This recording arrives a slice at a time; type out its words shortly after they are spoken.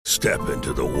Step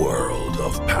into the world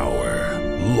of power,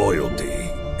 loyalty,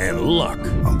 and luck.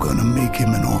 I'm gonna make him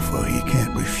an offer he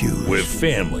can't refuse. With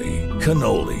family,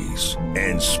 cannolis,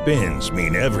 and spins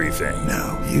mean everything.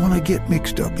 Now, you wanna get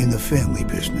mixed up in the family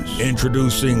business.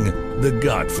 Introducing The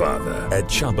Godfather at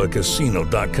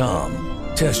ChumbaCasino.com.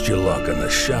 Test your luck in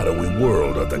the shadowy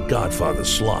world of The Godfather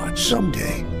slot.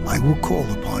 Someday, I will call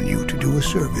upon you to do a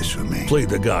service for me. Play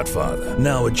The Godfather,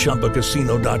 now at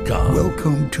ChumbaCasino.com.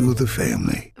 Welcome to the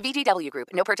family. VGW Group.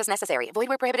 No purchase necessary. Void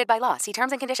where prohibited by law. See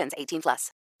terms and conditions.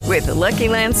 18+. With the Lucky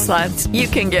Land Slots, you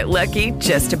can get lucky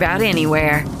just about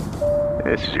anywhere.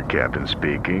 This is your captain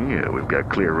speaking. We've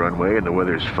got clear runway and the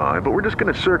weather's fine, but we're just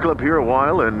going to circle up here a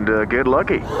while and get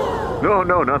lucky.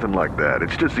 No, nothing like that.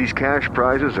 It's just these cash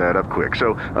prizes add up quick.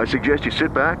 So I suggest you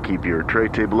sit back, keep your tray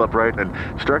table upright, and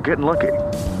start getting lucky.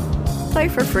 Play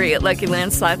for free at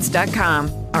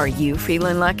LuckyLandSlots.com. Are you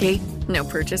feeling lucky? No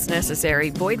purchase necessary.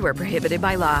 Void where prohibited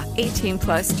by law.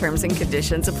 18+ terms and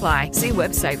conditions apply. See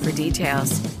website for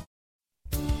details.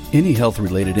 Any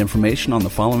health-related information on the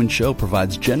following show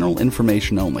provides general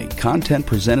information only. Content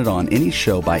presented on any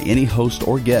show by any host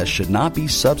or guest should not be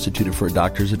substituted for a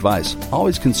doctor's advice.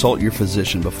 Always consult your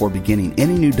physician before beginning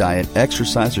any new diet,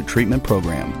 exercise, or treatment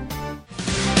program.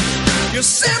 You're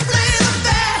simply the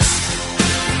best.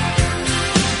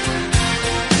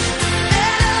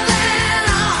 Better than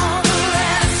all the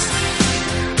rest.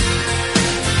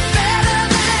 Better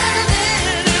than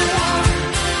anyone.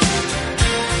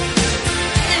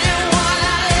 Anyone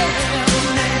I ever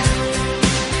met.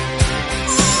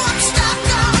 Ooh, I'm stuck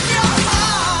on your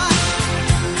heart.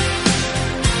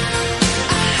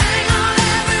 I hang on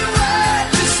every word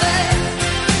you say.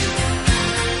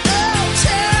 Oh,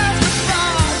 tear me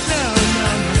apart. No.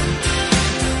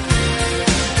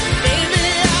 Baby,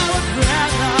 I would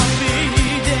rather be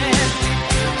dead.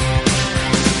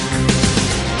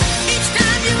 Each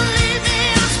time you leave me,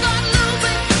 I start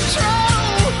losing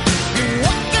control. You're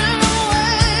walking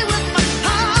away with my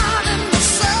heart and my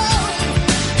soul.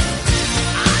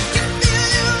 I can feel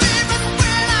you even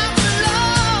when I'm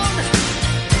alone.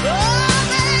 Oh,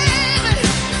 baby,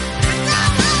 now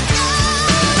I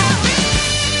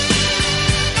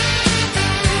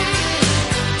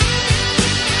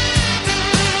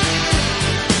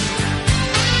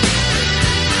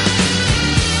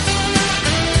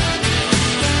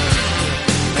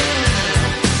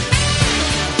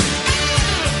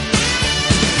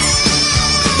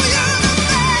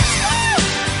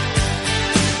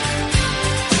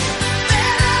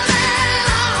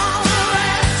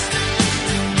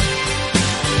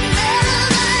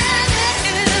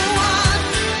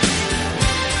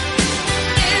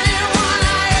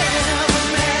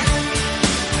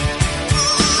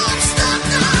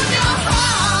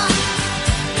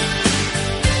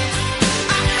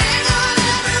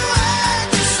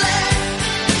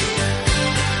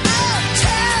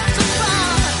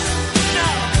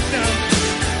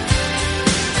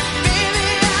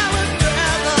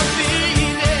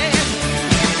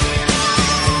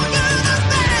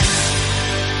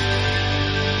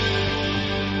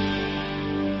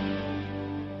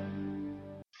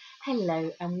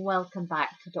Hello and welcome back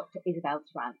to Dr.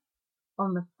 Isabel's Rant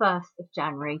on the 1st of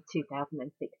January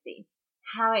 2016.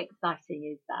 How exciting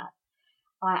is that?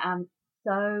 I am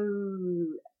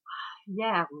so,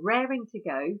 raring to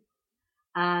go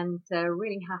and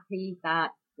really happy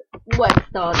that work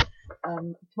starts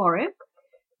tomorrow.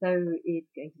 So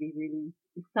it's going to be really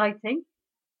exciting.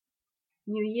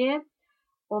 New year,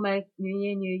 almost new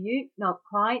year, new you, not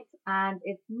quite. And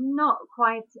it's not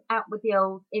quite out with the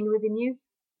old, in with the new.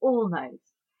 Almost.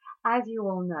 As you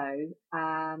all know,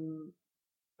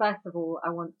 first of all,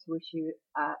 I want to wish you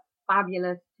a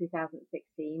fabulous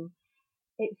 2016.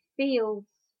 It feels,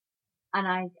 and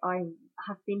I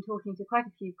have been talking to quite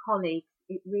a few colleagues,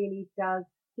 it really does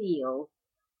feel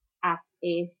as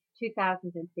if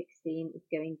 2016 is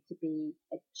going to be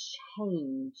a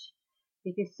change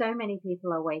because so many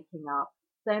people are waking up.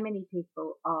 So many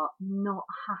people are not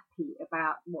happy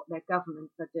about what their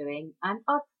governments are doing and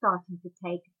are starting to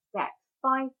take steps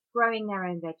by growing their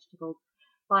own vegetables,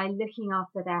 by looking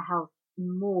after their health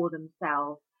more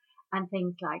themselves and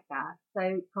things like that.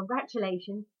 So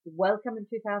congratulations. Welcome in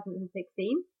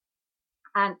 2016.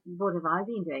 And what have I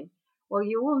been doing? Well,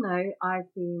 you all know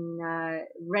I've been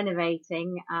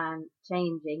renovating and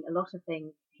changing a lot of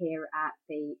things here at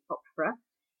the Foxborough,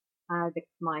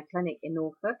 my clinic in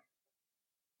Norfolk.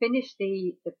 Finished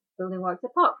the building works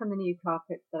apart from the new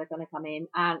carpets that are going to come in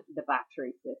and the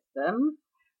battery system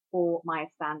for my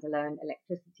standalone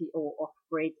electricity or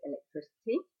off-grid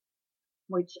electricity,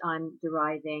 which I'm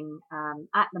deriving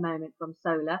at the moment from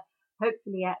solar.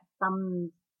 Hopefully at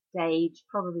some stage,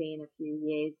 probably in a few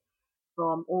years,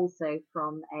 from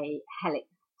a helix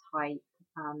type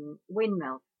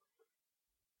windmill.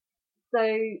 So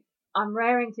I'm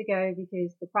raring to go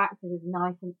because the practice is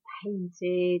nice and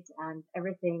painted and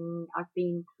everything. I've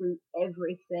been through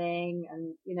everything,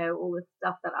 and all the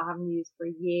stuff that I haven't used for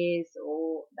years,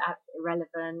 or that's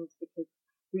irrelevant because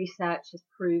research has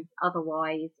proved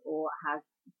otherwise, or has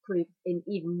proved in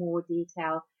even more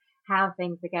detail how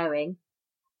things are going,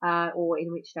 or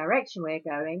in which direction we're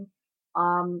going.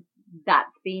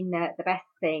 That's been the best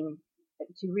thing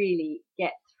to really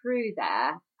get through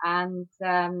there and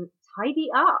tidy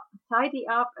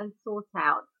up and sort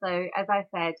out. So as I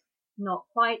said, not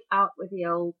quite out with the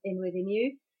old, in with the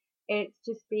new. It's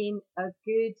just been a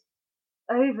good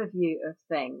overview of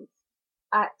things.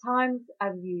 At times,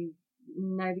 as you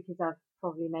know, because I've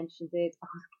probably mentioned it, I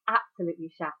was absolutely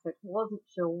shattered. Wasn't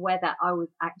sure whether I was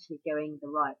actually going the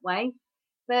right way,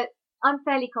 but I'm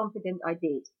fairly confident I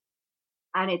did.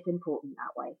 And it's important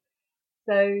that way.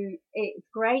 So it's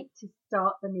great to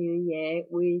start the new year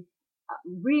with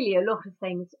really a lot of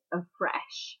things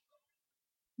afresh.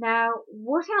 Now,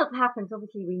 what else happens?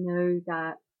 Obviously, we know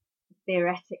that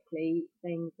theoretically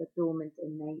things are dormant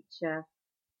in nature,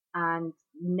 and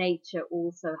nature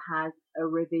also has a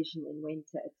revision in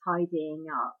winter, a tidying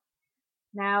up.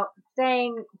 Now,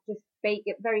 just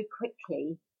very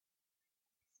quickly,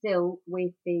 still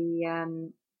with the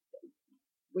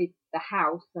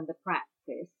house and the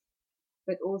practice,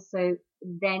 but also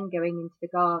then going into the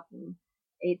garden,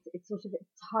 it's sort of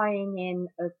tying in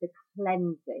of the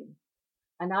cleansing.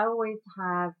 And I always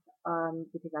have,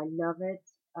 because I love it,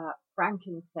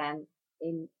 frankincense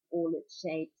in all its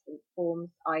shapes and forms,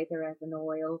 either as an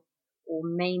oil or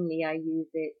mainly I use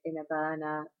it in a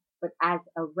burner, but as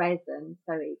a resin,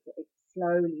 so it's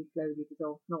slowly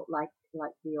dissolves, not like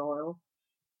the oil.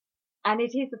 And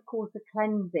it is, of course, a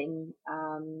cleansing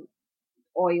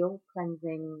oil,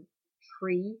 cleansing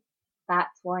tree.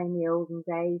 That's why in the olden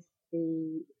days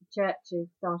the churches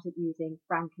started using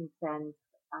frankincense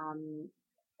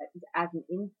as an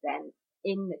incense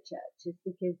in the churches,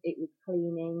 because it was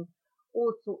cleaning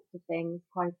all sorts of things,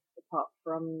 quite apart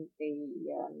from the,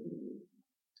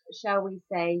 shall we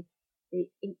say, the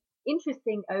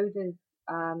interesting odours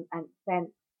and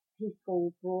scents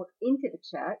people brought into the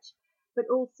church, but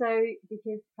also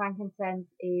because frankincense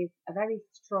is a very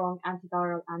strong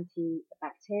antiviral,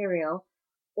 antibacterial,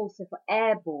 also for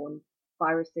airborne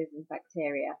viruses and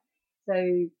bacteria. So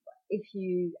if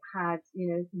you had,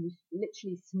 you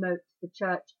literally smoked the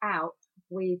church out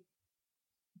with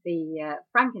the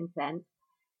frankincense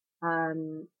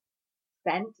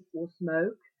scent or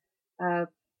smoke,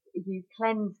 you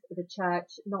cleansed the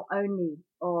church not only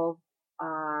of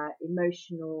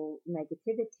emotional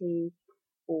negativity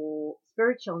or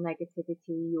spiritual negativity,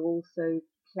 you also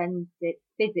cleansed it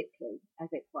physically, as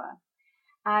it were.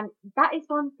 And that is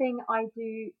one thing I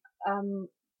do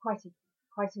quite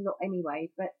a lot anyway,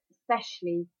 but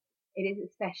it is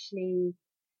especially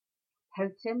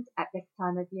potent at this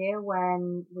time of year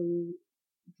when we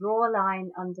draw a line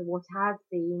under what has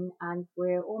been, and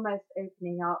we're almost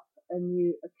opening up a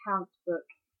new account book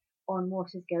on what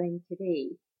is going to be.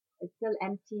 It's still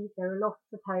empty. There are lots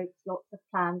of hopes, lots of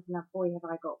plans, and boy, have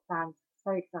I got plans.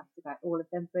 So excited about all of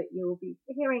them, but you'll be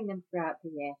hearing them throughout the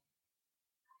year.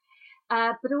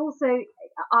 But also,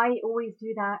 I always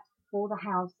do that for the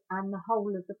house and the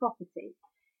whole of the property.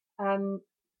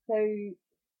 So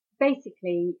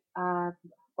basically,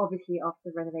 obviously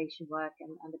after renovation work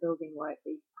and the building work,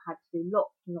 we had to do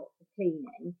lots and lots of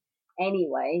cleaning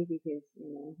anyway, because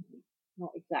it's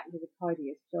not exactly the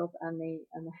tidiest job and the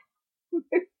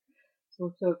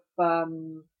sort of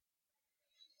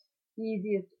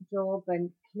easiest job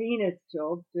and cleanest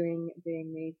job doing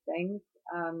these things.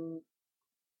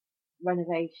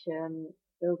 Renovation,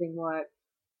 building work,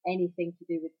 anything to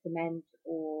do with cement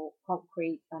or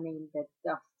concrete. I mean, the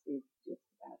dust is just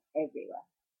about everywhere.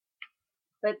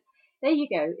 But there you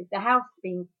go. If the house has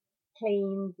been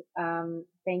cleaned,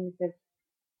 things have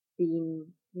been,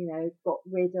 got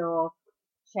rid of,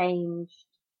 changed,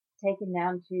 taken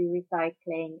down to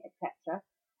recycling, etc.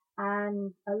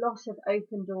 And a lot of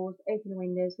open doors, open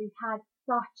windows. We've had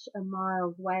such a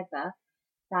mild weather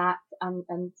that, and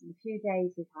a few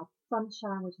days we've had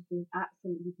sunshine, which has been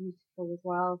absolutely beautiful as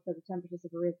well. So the temperatures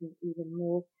have risen even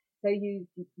more. So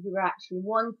you're actually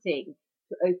wanting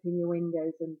to open your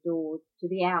windows and doors to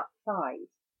the outside.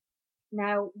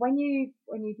 Now, when you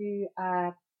do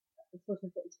sort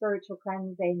of spiritual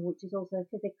cleansing, which is also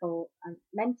physical and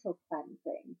mental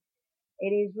cleansing,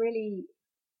 it is really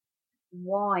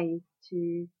wise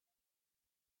to,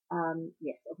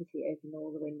 yes, obviously open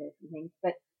all the windows and things,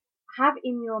 but have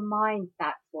in your mind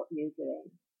that's what you're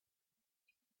doing.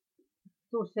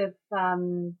 Sort of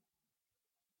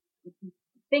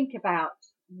think about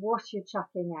what you're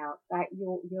chucking out, that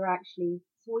you're actually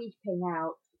sweeping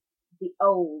out the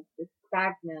old, the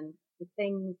stagnant, the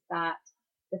things that,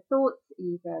 the thoughts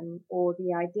even, or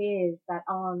the ideas that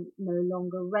are no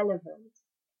longer relevant,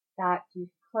 that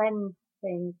you've cleansed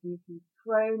things, you've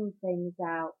thrown things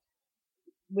out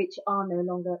which are no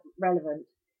longer relevant,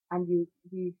 and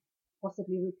you've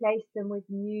possibly replaced them with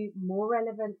new, more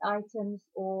relevant items,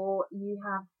 or you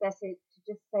have set it to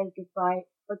just say goodbye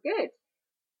for good.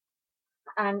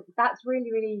 And that's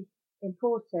really, really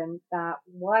important, that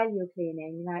while you're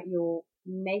cleaning, that you're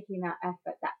making that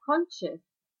effort, that conscious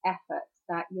effort,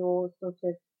 that you're sort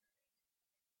of,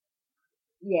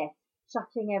 yes,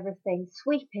 chucking everything,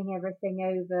 sweeping everything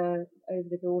over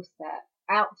the doorstep,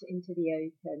 out into the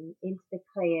open, into the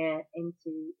clear,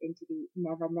 into the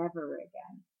never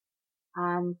again.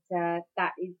 And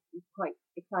that is quite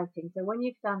exciting. So when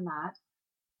you've done that,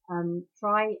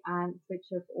 try and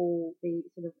switch off all the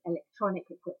sort of electronic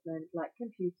equipment like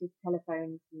computers,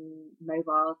 telephones and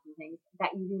mobiles and things,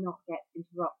 that you do not get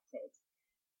interrupted.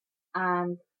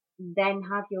 And then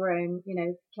have your own,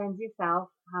 cleanse yourself,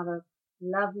 have a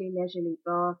lovely leisurely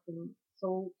bath and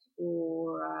salt,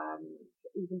 or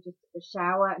even just a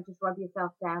shower, and just rub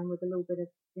yourself down with a little bit of,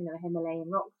 Himalayan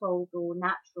rock salt or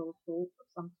natural salt of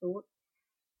some sort.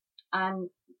 And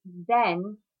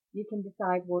then you can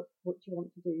decide what you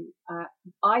want to do.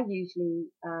 I usually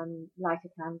light a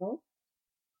candle,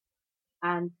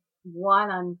 and while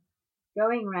I'm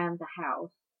going around the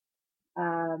house,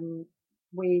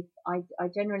 I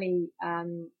generally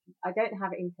I don't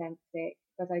have incense stick,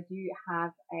 but I do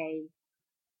have a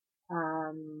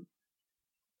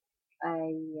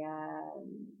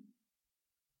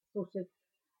sort of,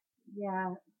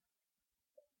 yeah,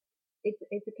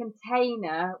 it's a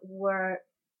container where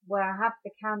I have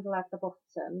the candle at the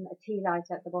bottom, a tea light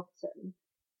at the bottom,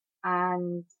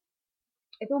 and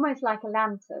it's almost like a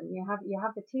lantern. You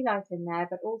have the tea light in there,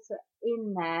 but also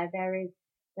in there is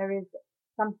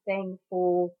something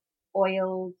for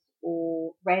oils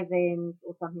or resins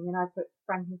or something, and I put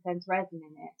frankincense resin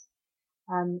in it.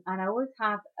 And I always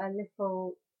have a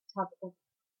little tub of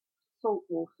salt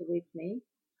water with me,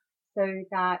 so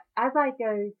that as I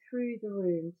go through the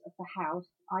rooms of the house,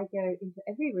 I go into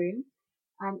every room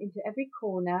and into every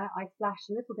corner. I splash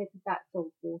a little bit of that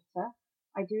salt water.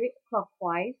 I do it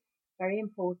clockwise, very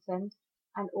important.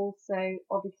 And also,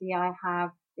 obviously, I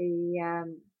have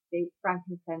the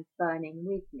frankincense burning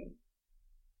with me.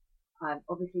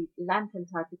 Obviously, lantern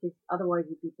type, because otherwise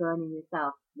you'd be burning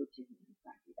yourself, which isn't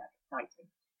exactly that exciting,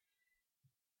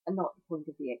 and not the point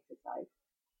of the exercise.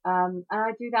 And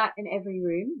I do that in every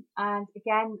room, and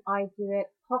again I do it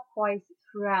clockwise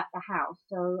throughout the house.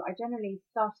 So I generally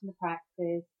start in the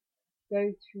practice,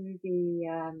 go through the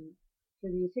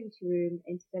utility room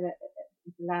into the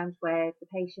lounge where the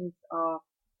patients are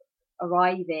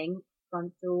arriving,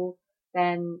 front door,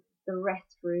 then the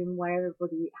rest room where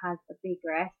everybody has a big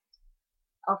rest.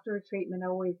 After a treatment, I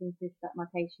always insist that my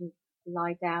patients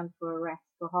lie down for a rest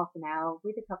for half an hour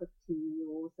with a cup of tea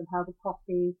or some herbal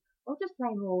coffee, or just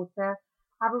plain water,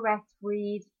 have a rest,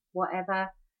 read,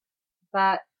 whatever.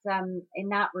 But in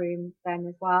that room then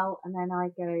as well, and then I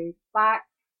go back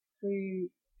through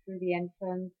the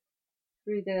entrance,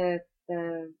 through the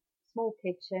small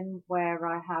kitchen where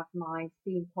I have my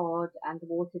steam pod and the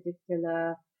water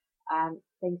distiller and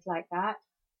things like that,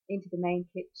 into the main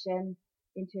kitchen,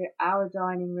 into our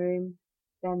dining room,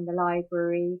 then the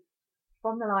library.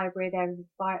 From the library, there is a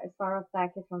spiral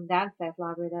staircase. From downstairs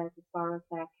library, there is a spiral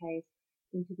staircase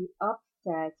into the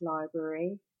upstairs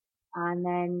library. And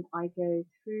then I go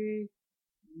through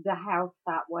the house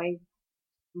that way,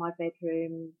 my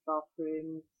bedroom,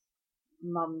 bathroom,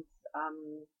 mum's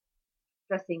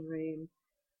dressing room,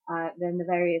 then the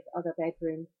various other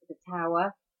bedrooms to the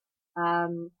tower,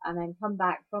 and then come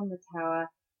back from the tower,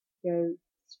 go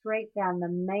straight down the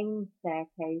main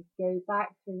staircase, go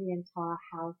back through the entire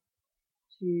house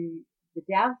to the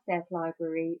downstairs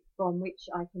library, from which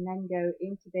I can then go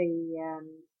into the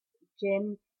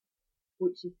gym,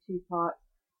 which is 2 parts,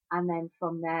 and then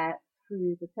from there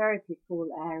through the therapy pool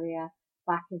area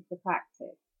back into the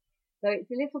practice. So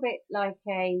it's a little bit like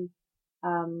a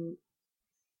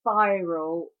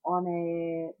spiral on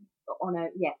a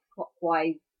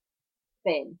clockwise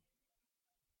spin,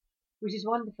 which is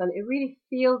wonderful. It really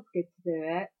feels good to do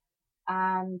it.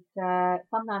 And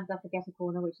sometimes I forget a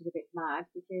corner, which is a bit mad,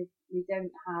 because we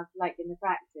don't have, like in the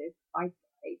practice,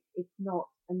 it's not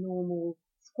a normal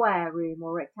square room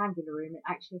or rectangular room. It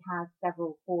actually has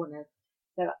several corners.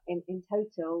 So in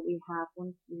total, we have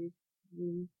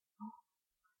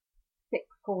 6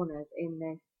 corners in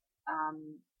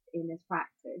this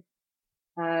practice.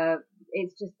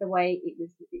 It's just the way it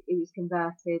was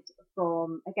converted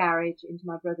from a garage into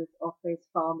my brother's office,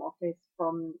 farm office,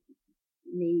 from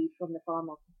the farm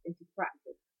office into the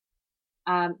practice.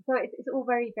 So it's all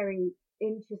very, very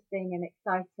interesting and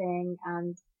exciting,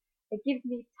 and it gives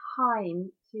me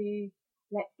time to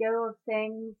let go of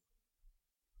things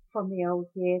from the old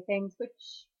year, things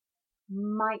which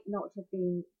might not have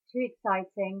been too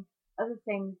exciting, other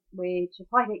things which are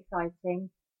quite exciting.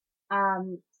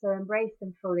 So embrace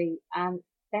them fully, and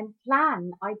then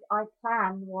plan. I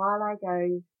plan while I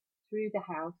go through the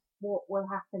house what will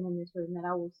happen in this room, that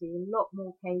I will see a lot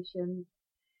more patients,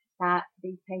 that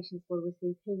these patients will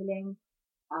receive healing.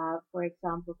 For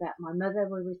example, that my mother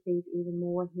will receive even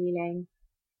more healing,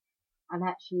 and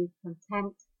that she's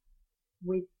content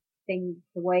with things,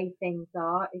 the way things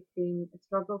are. It's been a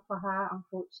struggle for her,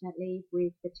 unfortunately,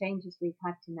 with the changes we've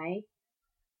had to make.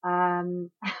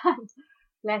 And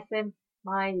bless him,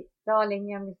 my darling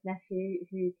youngest nephew,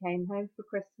 who came home for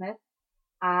Christmas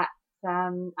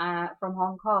from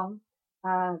Hong Kong,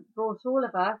 brought all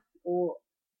of us, or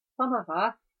some of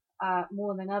us,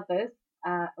 more than others,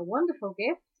 a wonderful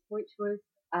gift, which was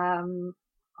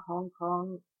Hong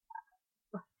Kong,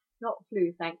 not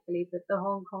flu, thankfully, but the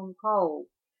Hong Kong cold.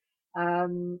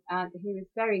 And he was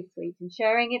very sweet in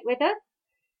sharing it with us.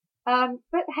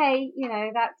 But hey,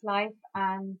 that's life,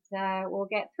 and we'll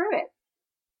get through it.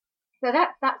 So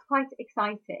that's quite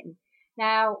exciting.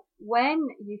 Now, when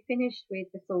you finished with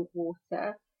the salt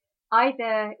water,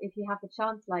 either if you have the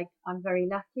chance, like I'm very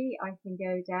lucky, I can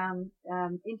go down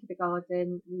into the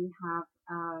garden. We have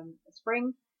a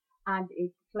spring, and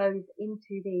it flows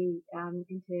into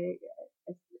into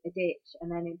a ditch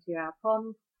and then into our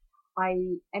pond.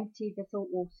 I empty the salt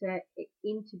water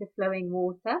into the flowing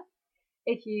water.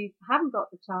 If you haven't got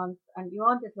the chance and you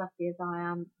aren't as lucky as I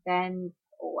am, then,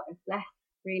 or as blessed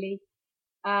really,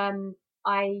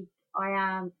 I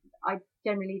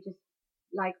generally just,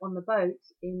 like on the boat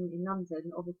in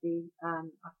London, obviously,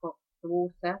 I've got the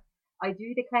water. I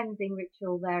do the cleansing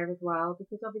ritual there as well,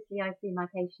 because obviously I see my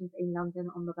patients in London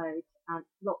on the boat, and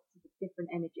lots of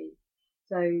different energies.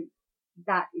 So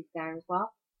that is there as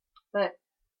well. But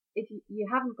if you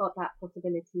haven't got that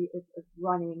possibility of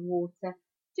running water,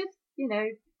 just,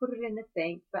 put it in the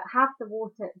sink, but have the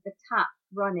water, the tap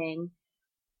running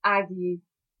as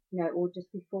or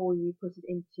just before you put it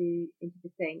into the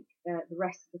sink, the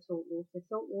rest of the salt water.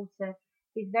 Salt water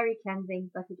is very cleansing,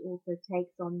 but it also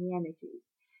takes on the energies.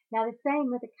 Now, the same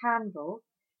with a candle.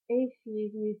 If you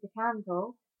use the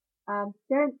candle,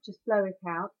 don't just blow it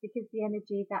out, because the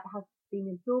energy that has been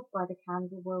absorbed by the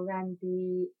candle will then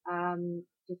be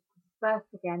just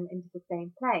dispersed again into the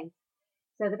same place.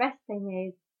 So the best thing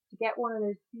is to get one of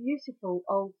those beautiful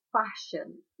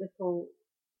old-fashioned little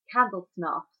candle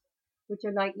snuffs, which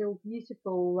are like little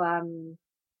beautiful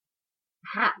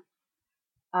hats.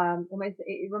 Almost,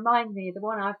 it reminds me, the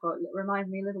one I've got reminds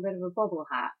me a little bit of a bobble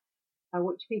hat,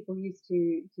 which people used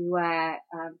to wear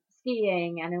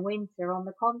skiing and in winter on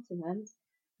the continent,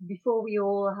 before we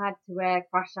all had to wear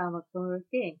crash helmets when we were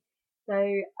skiing.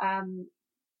 So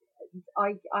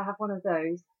I have one of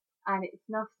those, and it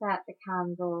snuffs out the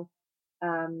candle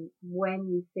when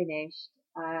you've finished,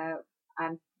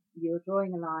 and you're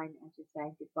drawing a line and you're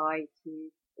saying goodbye to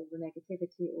all the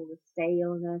negativity, all the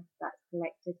staleness that's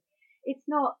collected. It's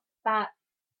not that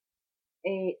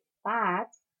it's bad,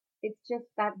 it's just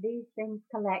that these things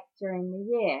collect during the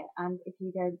year, and if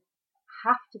you don't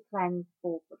have to cleanse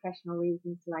for professional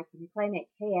reasons, like in a clinic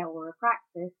here or a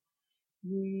practice,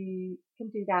 you can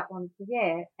do that once a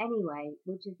year anyway,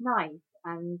 which is nice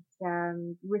and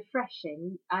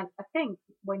refreshing. And I think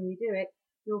when you do it,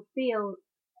 you'll feel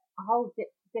a whole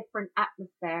different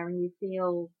atmosphere, and you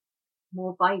feel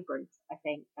more vibrant. I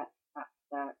think that's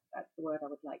the word I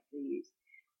would like to use.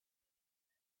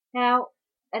 Now,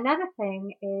 another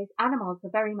thing is animals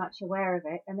are very much aware of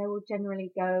it, and they will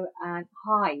generally go and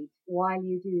hide while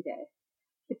you do this.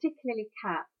 Particularly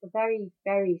cats are very,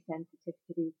 very sensitive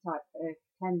to these types of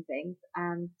cleansings,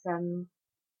 and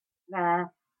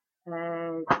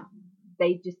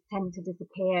they just tend to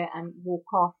disappear and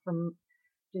walk off, and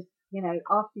just,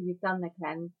 after you've done the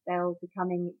cleanse, they'll be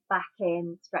coming back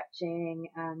in, stretching,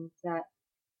 and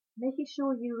making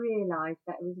sure you realise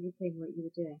that it was a good thing what you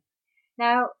were doing.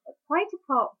 Now, quite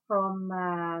apart from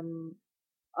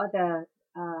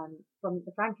from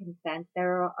the frankincense,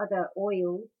 there are other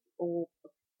oils or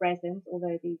resins,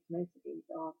 although most of these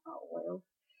are oils.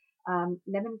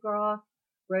 Lemongrass,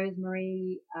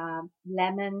 rosemary,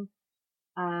 lemon,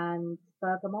 and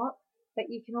bergamot. but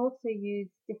you can also use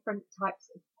different types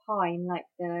of pine, like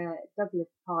the Douglas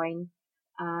pine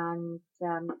and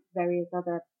various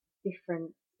other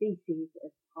different species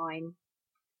of pine,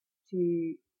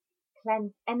 to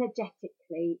cleanse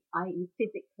energetically, i.e.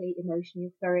 physically,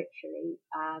 emotionally, spiritually,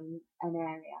 an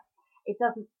area. It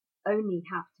doesn't only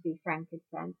have to be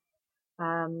frankincense,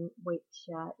 which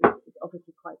is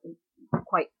obviously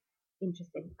quite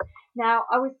interesting. Now,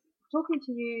 I was talking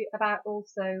to you about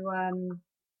also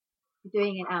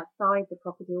doing it outside the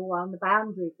property or on the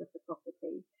boundaries of the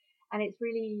property, and it's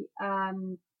really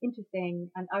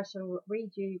interesting. And I shall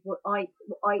read you what I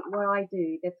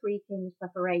do, the Three Kings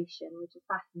preparation, which is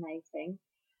fascinating.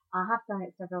 I have done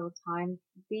it several times.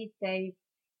 These days,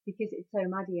 because it's so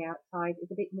muddy outside,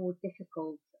 it's a bit more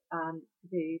difficult to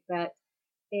do, but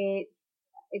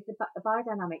it's a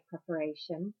biodynamic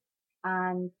preparation,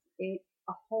 and it's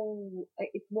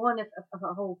one of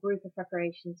a whole group of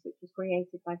preparations which was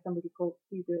created by somebody called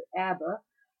Hugo Erber,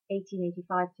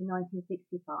 1885 to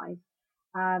 1965,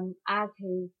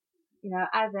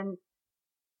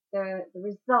 the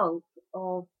result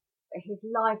of his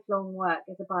lifelong work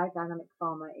as a biodynamic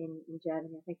farmer in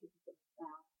Germany. I think it was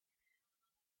now.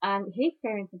 And he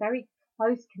experienced a very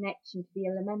close connection to the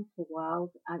elemental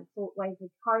world and sought ways of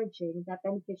encouraging their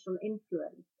beneficial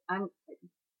influence. And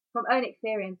from own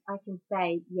experience, I can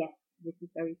say, yes, this is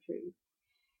very true.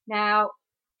 Now,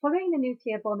 following the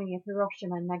nuclear bombing of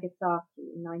Hiroshima and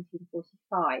Nagasaki in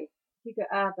 1945, Hugo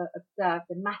Erber observed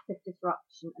a massive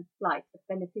disruption and flight of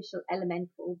beneficial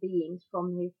elemental beings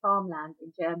from his farmland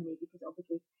in Germany, because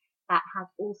obviously that has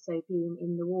also been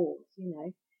in the wars, you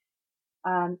know.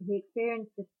 He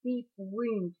experienced a deep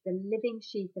wound to the living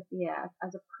sheath of the earth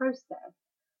as a process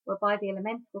whereby the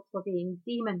elementals were being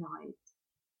demonized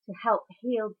to help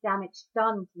heal damage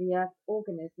done to the earth's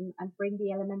organism and bring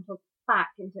the elementals back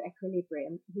into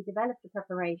equilibrium. He developed a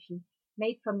preparation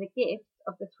made from the gifts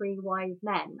of the three wise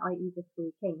men, i.e. the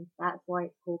three kings. That's why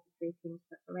it's called the Three Kings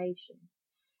preparation.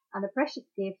 And the precious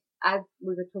gifts, as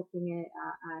we were talking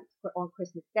on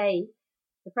Christmas Day,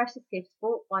 the precious gifts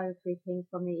brought by the three kings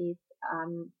from the east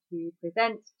to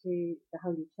present to the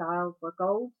Holy Child were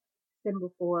gold,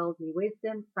 symbol for worldly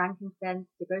wisdom, frankincense,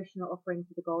 devotional offering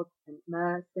to the gods, and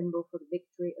myrrh, symbol for the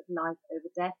victory of life over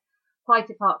death, quite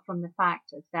apart from the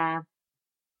fact of their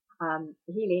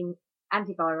healing,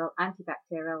 antiviral,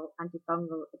 antibacterial,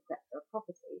 antifungal, etc.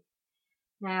 properties.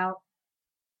 Now,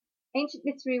 ancient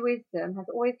mystery wisdom has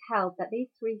always held that these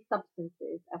three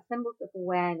substances are symbols of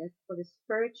awareness for the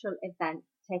spiritual events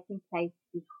taking place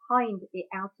behind the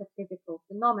outer physical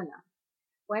phenomena.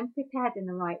 When prepared in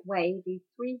the right way, these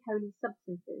three holy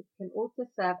substances can also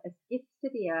serve as gifts to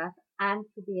the earth and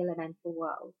to the elemental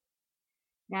world.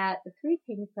 Now, the Three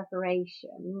Kings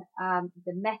preparation,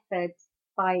 the method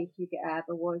by Hugo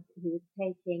Erber was he was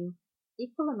taking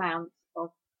equal amounts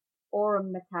of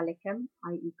aurum metallicum,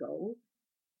 i.e. gold.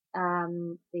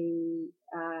 The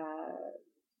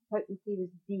potency was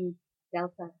D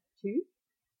delta 2,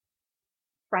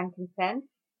 frankincense,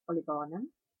 olibanum,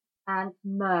 and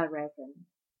myrrh resin.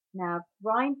 Now,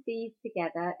 grind these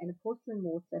together in a porcelain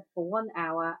mortar for 1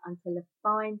 hour until a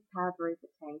fine powder is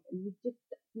attained. And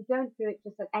you don't do it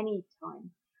just at any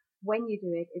time. When you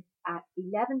do it, it's at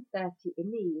 11:30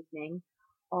 in the evening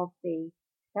of the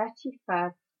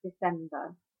 31st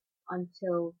December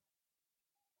until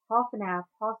half an hour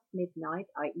past midnight,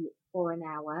 i.e. for an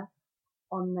hour,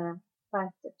 on the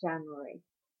 1st of January.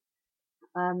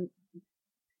 And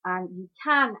you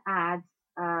can add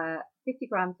 50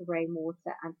 grams of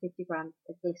rainwater and 50 grams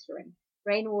of glycerin.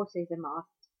 Rainwater is a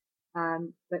must,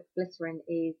 but glycerin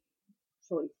is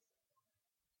choice.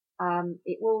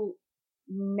 It will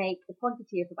make a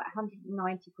quantity of about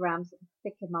 190 grams of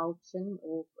thick emulsion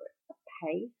or a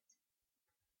paste,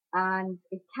 and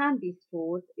it can be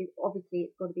stored. Obviously,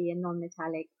 it's got to be a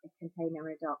non-metallic container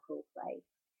in a dark cool place.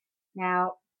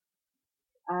 Now,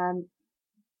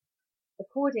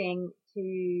 according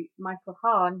to Michael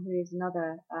Hahn, who is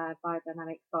another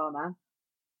biodynamic farmer,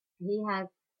 he has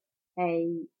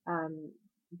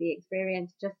the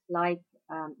experience just like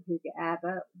Hugo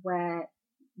Erber, where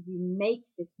you make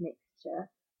this mixture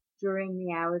during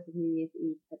the hours of New Year's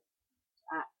Eve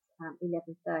at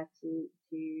 11:30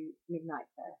 to midnight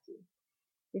 30.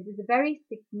 This is a very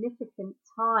significant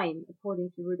time,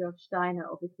 according to Rudolf Steiner,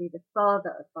 obviously the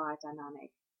father of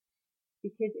biodynamics,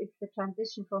 because it's the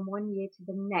transition from one year to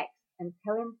the next and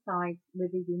coincides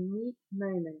with a unique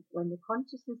moment when the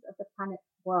consciousness of the planet's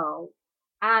world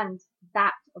and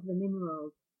that of the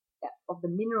mineral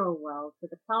world, so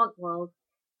the plant world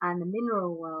and the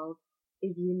mineral world,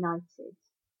 is united.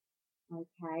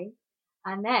 Okay,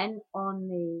 and then on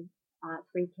the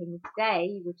Three Kings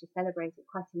Day, which is celebrated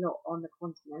quite a lot on the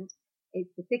continent. It's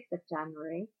the 6th of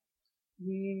January.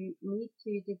 You need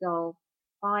to dissolve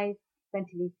 5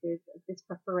 centilitres of this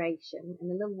preparation in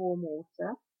a little warm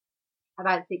water,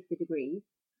 about 60 degrees,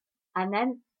 and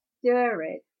then stir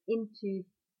it into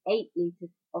 8 litres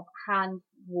of hand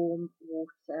warm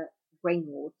water,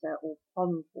 rainwater or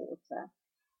pond water.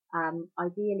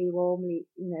 Ideally warmly,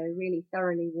 really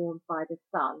thoroughly warmed by the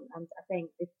sun. And I think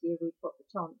this year we've got the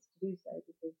chance to do so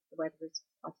because the weather is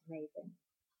quite amazing.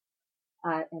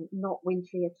 And not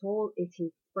wintry at all. It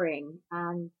is spring.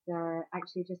 And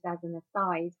actually, just as an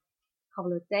aside, a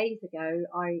couple of days ago,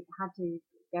 I had to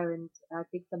go and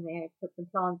dig something, put some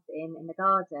plants in the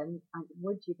garden. And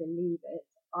would you believe it?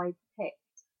 I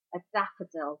picked a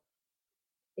daffodil.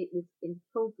 It was in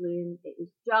full bloom. It was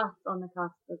just on the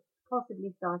cusp of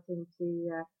possibly starting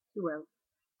to wilt.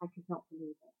 I could not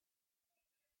believe it.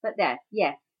 But there,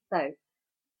 yes. So,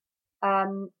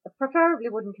 preferably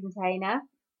wooden container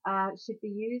should be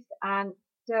used, and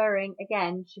stirring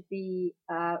again should be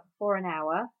for an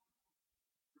hour.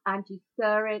 And you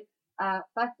stir it.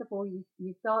 First of all,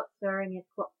 you start stirring it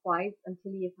clockwise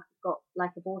until you've got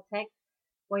like a vortex.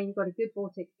 When you've got a good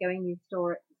vortex going, you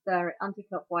stir it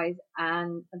anti-clockwise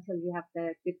and until you have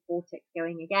the good vortex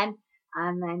going again,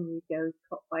 and then you go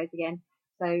clockwise again.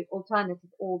 So alternative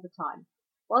all the time.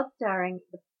 While stirring,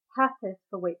 the purpose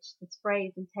for which the spray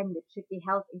is intended should be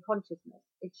held in consciousness.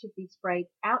 It should be sprayed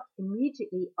out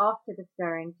immediately after the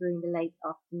stirring during the late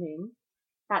afternoon.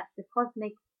 That's the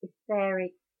cosmic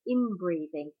etheric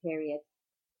in-breathing period.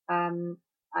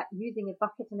 Using a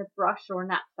bucket and a brush or a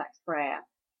knapsack sprayer.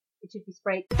 It should be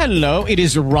sprayed. Hello, it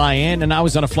is Ryan, and I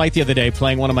was on a flight the other day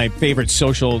playing one of my favorite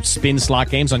social spin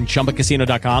slot games on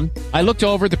ChumbaCasino.com. I looked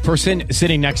over at the person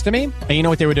sitting next to me, and you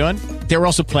know what they were doing? They were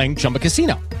also playing Chumba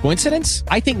Casino. Coincidence?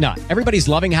 I think not. Everybody's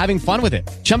loving having fun with it.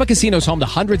 Chumba Casino is home to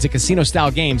hundreds of casino-style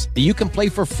games that you can play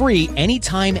for free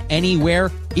anytime,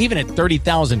 anywhere, even at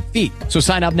 30,000 feet. So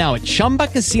sign up now at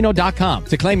ChumbaCasino.com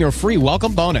to claim your free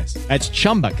welcome bonus. That's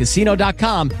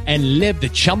ChumbaCasino.com and live the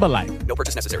Chumba life. No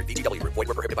purchase necessary. VGW. Void where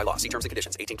prohibited by law. See terms and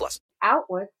conditions. 18+.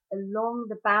 Outwards along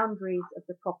the boundaries of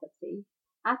the property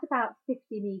at about 50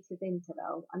 meters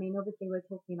interval. I mean, obviously we're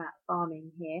talking about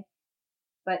farming here,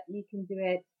 but you can do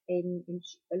it in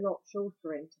a lot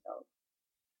shorter intervals.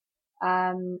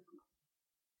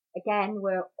 Again,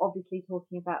 we're obviously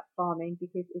talking about farming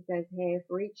because it says here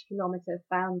for each kilometre of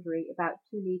boundary about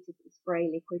 2 litres of spray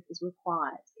liquid is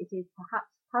required. It is perhaps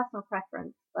personal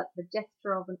preference, but the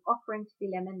gesture of an offering to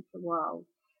the elemental world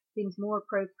seems more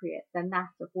appropriate than that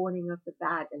of warning of the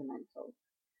bad elementals.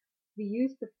 We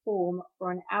use the form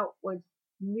for an outward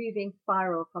moving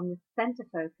spiral from the centre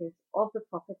focus of the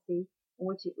property in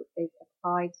which it is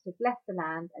applied to bless the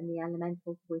land and the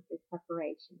elementals with this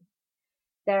preparation.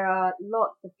 There are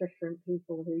lots of different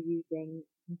people who are using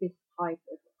this type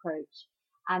of approach,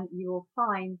 and you will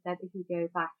find that if you go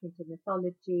back into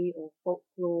mythology or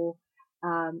folklore,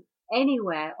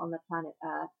 anywhere on the planet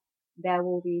Earth, there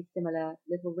will be similar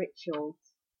little rituals.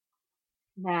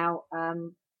 Now,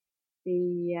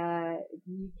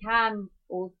 you can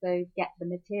also get the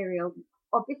material.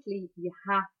 Obviously, you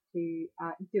have to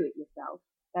do it yourself.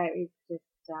 There is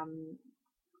just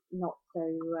not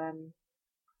so.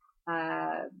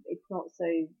 It's not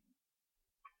so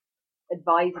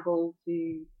advisable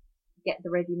to get the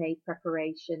ready-made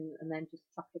preparation and then just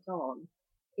chuck it on.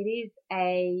 It's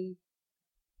a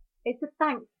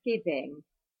Thanksgiving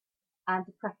and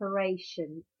a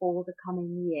preparation for the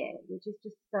coming year, which is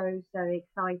just so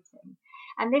exciting.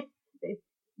 And this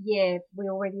year we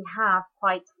already have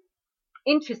quite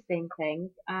interesting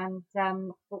things, and for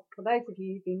those of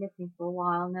you who've been listening for a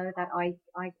while know that I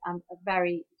am a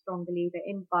very strong believer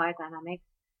in biodynamics.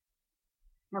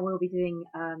 I will be doing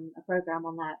a program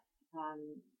on that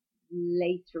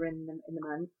later in the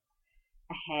month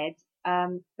ahead.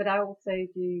 But I also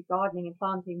do gardening and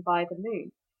planting by the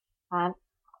moon. And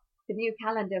the new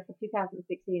calendar for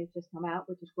 2016 has just come out,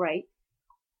 which is great.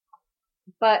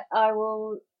 But I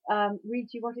will read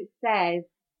you what it says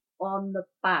on the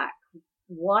back,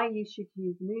 why you should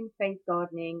use moon phase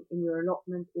gardening in your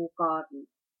allotment or garden.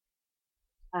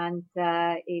 And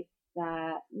it's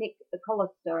Nick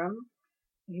Colostorm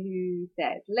who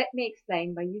says, let me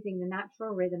explain by using the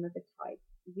natural rhythm of the tide.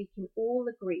 We can all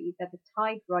agree that the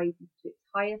tide rises to its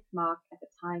highest mark at the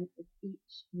time of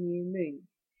each new moon,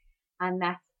 and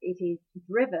that it is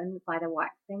driven by the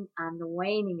waxing and the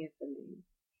waning of the moon.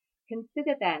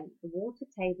 Consider then the water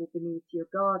table beneath your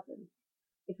garden.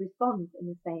 It responds in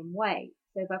the same way.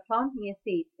 So by planting your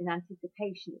seeds in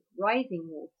anticipation of rising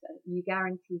water, you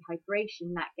guarantee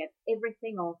hydration that gets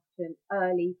everything off to an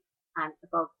early and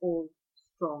above all,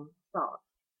 strong starch.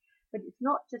 But it's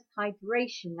not just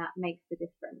hydration that makes the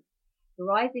difference. The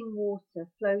rising water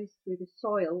flows through the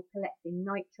soil, collecting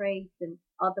nitrates and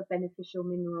other beneficial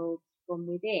minerals from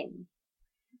within.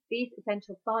 These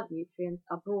essential plant nutrients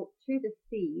are brought to the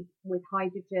seed with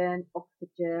hydrogen,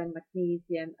 oxygen,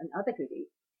 magnesium, and other goodies,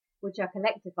 which are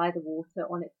collected by the water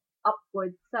on its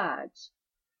upward surge.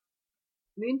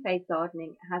 Moon phase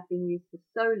gardening has been used for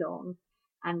so long,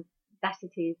 and that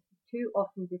it is too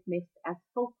often dismissed as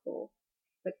folklore.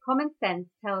 But common sense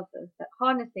tells us that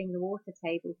harnessing the water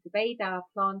table to bathe our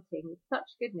planting with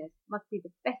such goodness must be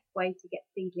the best way to get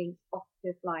seedlings off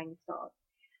to a flying start.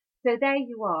 So there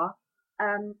you are.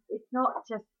 It's not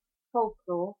just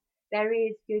folklore. There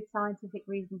is good scientific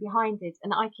reason behind it,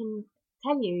 and I can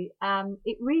tell you,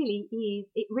 it really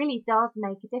does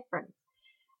make a difference.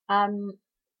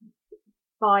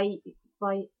 By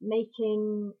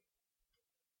making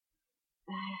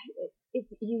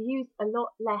you use a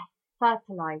lot less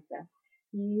fertilizer,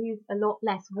 you use a lot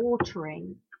less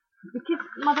watering, because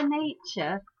Mother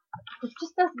Nature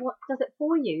just does it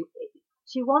for you.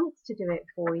 She wants to do it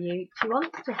for you. She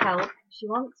wants to help. She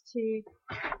wants to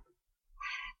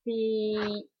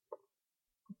be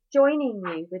joining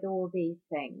you with all these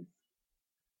things.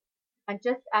 And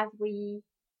just as we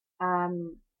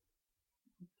don't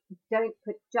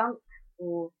put junk,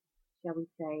 or shall we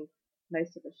say,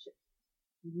 most of us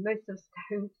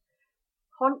don't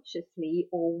consciously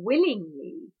or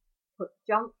willingly put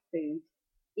junk food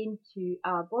into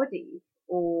our bodies,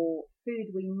 or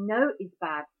food we know is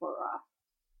bad for us,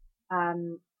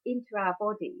 into our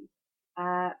bodies.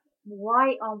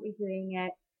 Why aren't we doing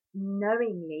it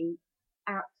knowingly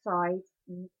outside,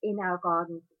 in our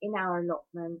gardens, in our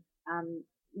allotments,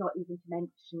 not even to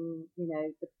mention,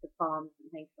 the farms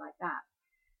and things like that.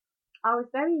 I was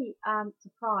very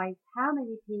surprised how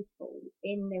many people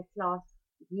in this last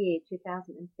year,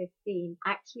 2015,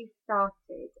 actually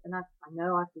started, and I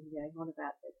know I've been going on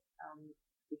about this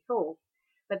before,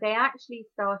 but they actually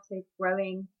started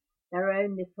growing their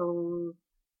own little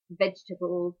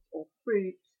vegetables or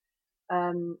fruit,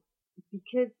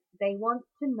 because they want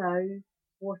to know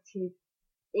what is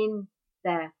in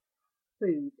their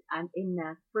food and in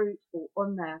their fruit or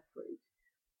on their fruit.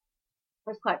 It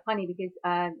was quite funny because,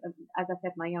 as I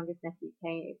said, my youngest nephew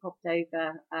popped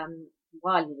over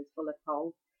while he was full of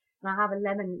cold, and I have a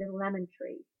little lemon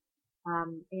tree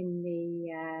in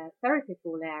the therapy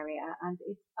pool area, and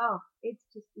it's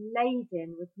just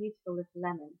laden with beautiful little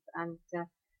lemons. And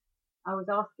I was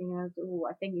asking him,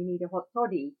 I think you need a hot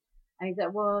toddy, and he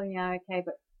said, well, yeah, okay,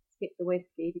 but skip the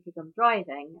whiskey because I'm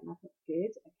driving. And I thought,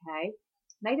 good, okay.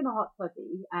 Made him a hot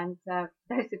toddy, and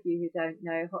those of you who don't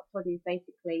know, hot toddy is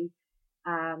basically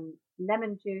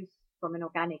lemon juice from an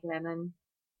organic lemon,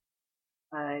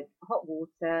 hot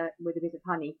water with a bit of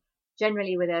honey,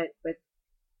 generally with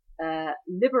a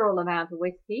liberal amount of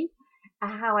whiskey.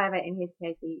 However, in his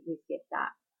case, we skipped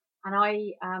that. And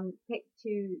I picked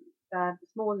two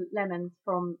small lemons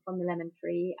from the lemon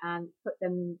tree and put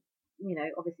them,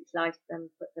 obviously sliced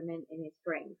them, put them in his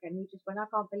drink. And he just went, I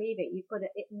can't believe it. You put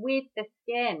it with the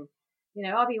skin.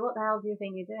 Abby, what the hell do you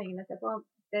think you're doing? And I said, well,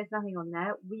 there's nothing on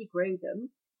there. We grow them,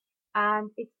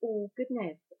 and it's all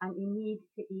goodness. And you need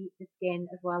to eat the skin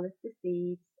as well as the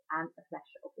seeds and the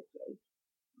flesh, obviously.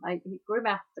 He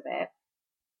grimaced a bit,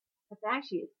 but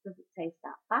actually it doesn't taste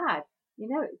that bad.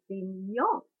 It's been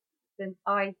young since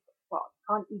I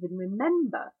can't even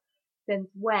remember since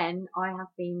when I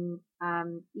have been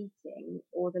eating,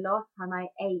 or the last time I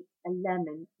ate a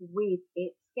lemon with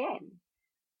its skin.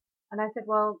 And I said,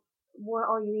 well, what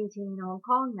are you eating in Hong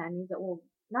Kong then? He said, well,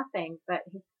 nothing, but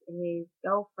his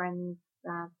girlfriend's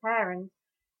parents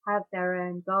have their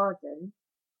own garden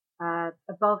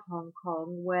above Hong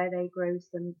Kong where they grow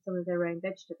some of their own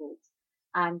vegetables,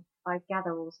 and I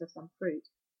gather also some fruit.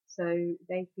 So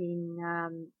they've been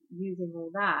using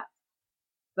all that,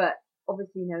 but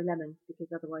obviously no lemons,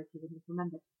 because otherwise you wouldn't have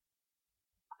remembered.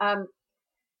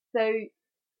 So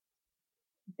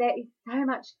there is so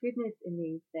much goodness in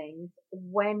these things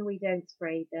when we don't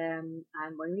spray them,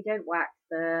 and when we don't wax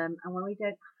them, and when we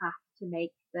don't have to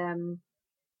make them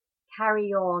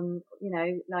carry on,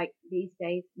 like these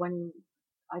days when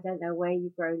I don't know where you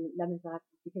grow lemons at,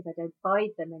 because I don't buy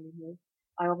them anymore.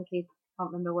 I obviously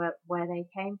can't remember where they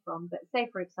came from, but say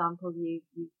for example you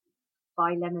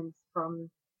buy lemons from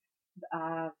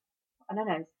I don't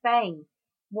know, Spain.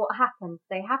 What happens?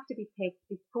 They have to be picked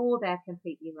before they're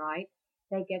completely ripe.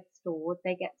 They get stored,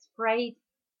 they get sprayed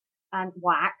and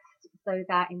waxed so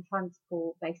that in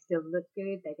transport they still look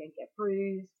good, they don't get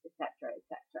bruised, etc.,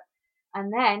 etc.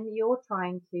 And then you're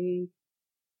trying to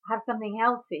have something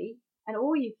healthy, And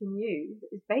all you can use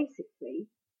is basically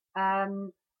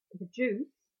the juice,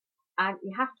 and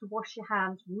you have to wash your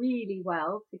hands really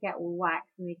well to get all wax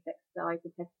and the insecticides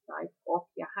and pesticides off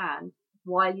your hands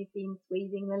while you've been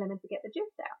squeezing the lemon to get the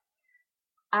juice out.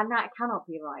 And that cannot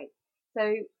be right.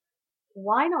 So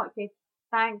why not give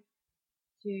thanks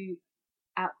to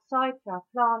outside, to our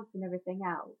plants and everything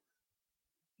else,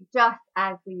 just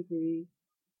as we do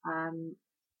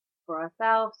for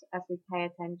ourselves, as we pay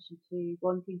attention to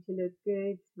wanting to look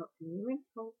good, not too many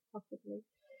wrinkles, possibly,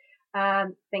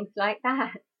 things like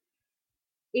that.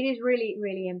 It is really,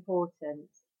 really important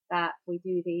that we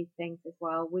do these things as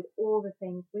well, with all the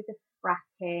things, with the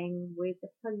fracking, with the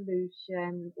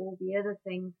pollution, all the other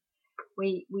things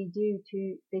we do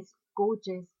to this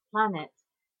gorgeous planet,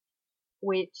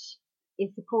 which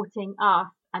is supporting us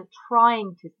and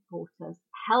trying to support us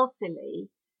healthily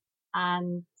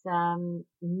and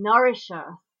nourish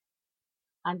us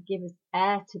and give us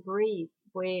air to breathe,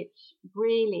 which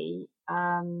really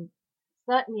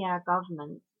certainly our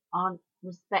governments aren't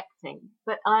respecting.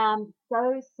 But I am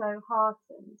so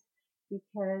heartened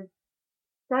because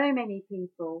so many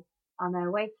people are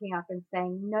now waking up and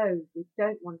saying, no, we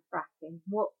don't want fracking.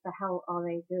 What the hell are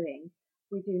they doing?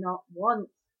 We do not want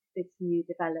this new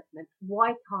development.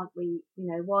 Why can't we,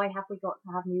 why have we got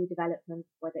to have new developments,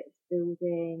 whether it's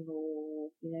building or,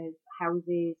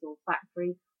 houses or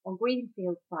factories on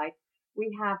greenfield sites?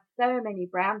 We have so many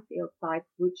brownfield sites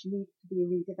which need to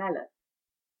be redeveloped.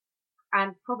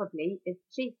 And probably it's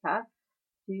cheaper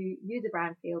to use a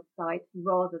brownfield site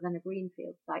rather than a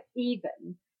greenfield site,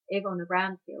 even if on a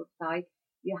brownfield site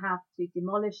you have to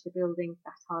demolish the buildings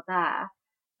that are there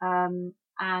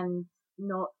and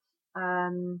not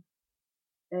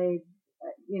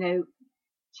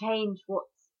change what's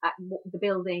at the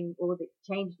building or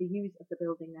change the use of the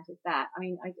building that is there. I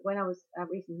mean, when I was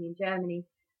recently in Germany,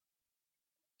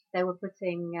 they were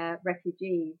putting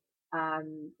refugees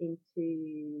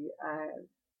into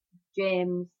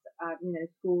gyms,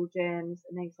 school gyms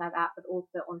and things like that, but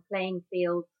also on playing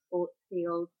fields, sports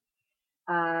fields,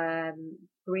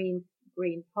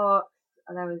 green parks.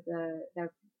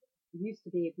 There used to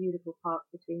be a beautiful park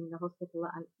between the hospital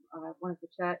and one of the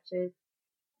churches.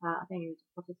 I think it was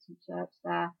a Protestant church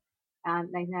there,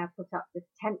 and they now put up the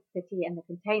tent city and the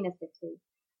container city.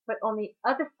 But on the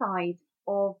other side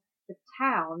of the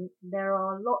town, there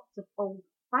are lots of old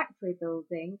factory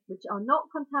buildings which are not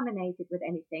contaminated with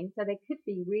anything, so they could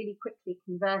be really quickly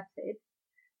converted.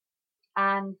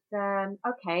 And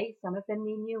okay, some of them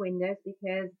need new windows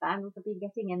because vandals will be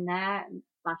getting in there and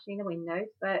smashing the windows,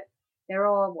 but there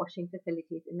are washing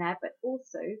facilities in there. But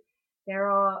also there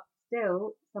are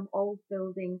still some old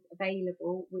buildings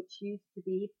available which used to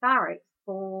be barracks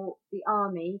for the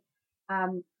army.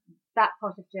 That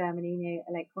part of Germany, near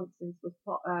Lake Constance,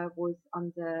 was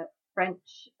under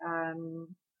French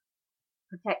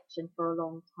protection for a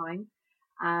long time,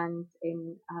 and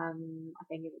in I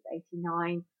think it was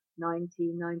 89,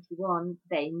 90, 91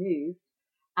 they moved,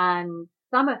 and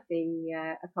some of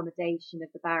the accommodation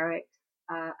of the barracks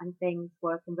and things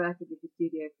were converted into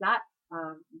studio flats,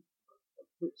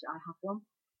 which I have one,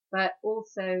 but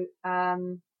also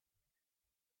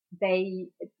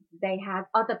they had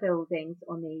other buildings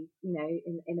on the,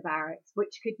 in the barracks,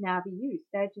 which could now be used.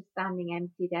 They're just standing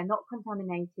empty. They're not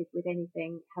contaminated with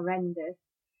anything horrendous.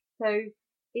 So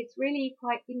it's really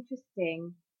quite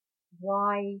interesting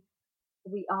why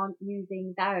we aren't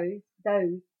using those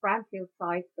brownfield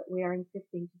sites, but we are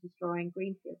insisting to destroying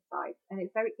greenfield sites. And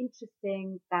it's very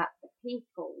interesting that the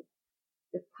people,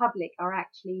 the public, are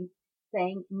actually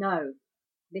saying, no,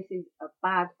 this is a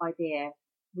bad idea.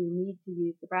 We need to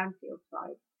use the brownfield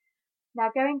sites. Now,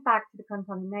 going back to the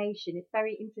contamination, it's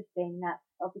very interesting that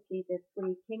obviously the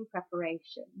Three King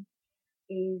preparation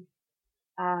is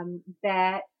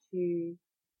there to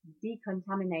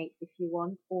decontaminate, if you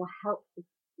want, or help the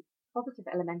positive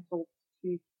elementals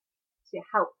to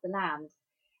help the land.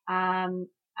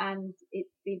 And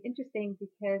it's been interesting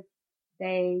because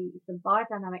some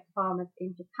biodynamic farmers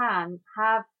in Japan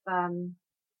have,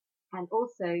 and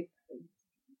also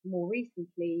more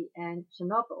recently in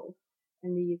Chernobyl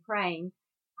in the Ukraine,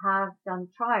 have done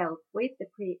trials with the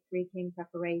Three King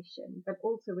preparation, but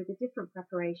also with a different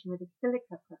preparation, with a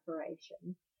silica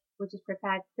preparation, which is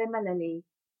prepared similarly,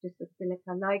 just a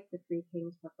silica like the Three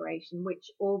Kings preparation,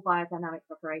 which all biodynamic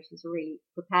preparations are really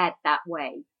prepared that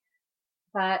way.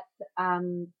 But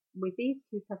with these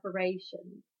two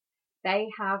preparations, they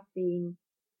have been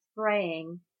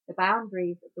spraying the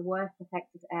boundaries of the worst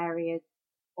affected areas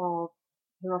of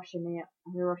Hiroshima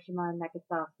and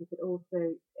Nagasaki, but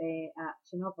also at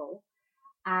Chernobyl.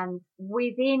 And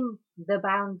within the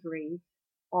boundaries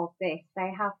of this,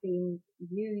 they have been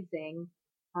using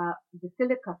the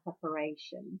silica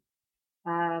preparation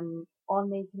on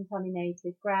the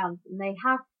contaminated grounds, and they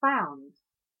have found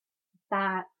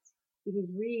that it is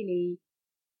really,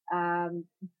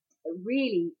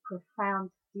 really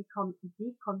profound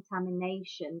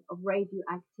decontamination of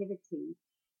radioactivity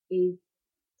is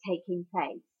taking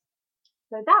place.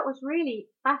 So that was really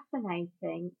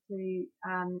fascinating to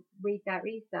read that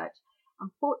research.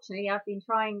 Unfortunately, I've been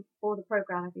trying for the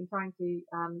program, I've been trying to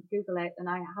Google it, and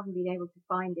I haven't been able to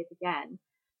find it again.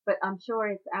 But I'm sure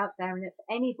it's out there, and if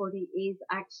anybody is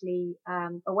actually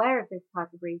aware of this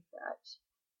type of research,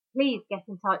 please get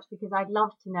in touch, because I'd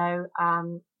love to know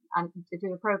and to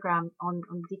do a program on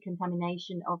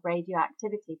decontamination of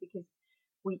radioactivity, because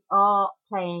we are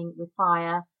playing with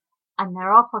fire. And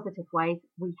there are positive ways.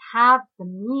 We have the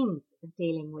means of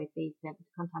dealing with these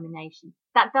contaminations.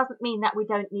 That doesn't mean that we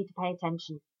don't need to pay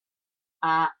attention,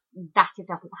 that it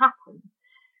doesn't happen.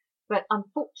 But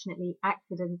unfortunately,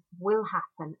 accidents will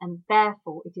happen, and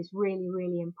therefore it is really,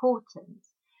 really important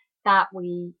that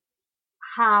we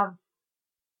have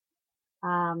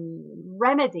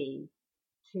remedies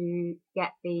to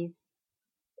get these,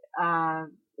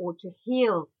 or to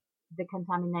heal the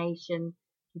contamination,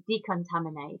 to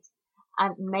decontaminate,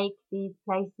 and make these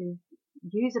places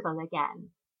usable again.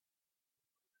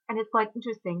 And it's quite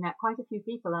interesting that quite a few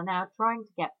people are now trying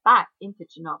to get back into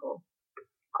Chernobyl.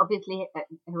 Obviously,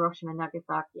 Hiroshima and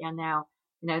Nagasaki are now,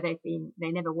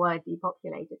 they never were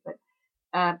depopulated, but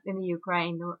in the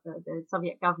Ukraine, the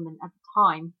Soviet government at the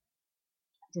time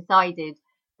decided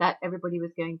that everybody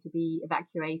was going to be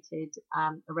evacuated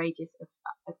a radius of,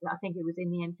 I think it was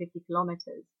in the end 50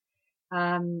 kilometers.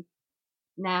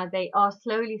 Now they are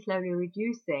slowly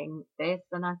reducing this,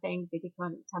 and I think the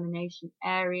decontamination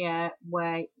area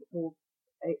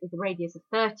is a radius of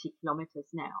 30 kilometers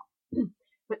now.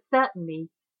 But certainly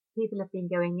people have been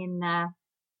going in there,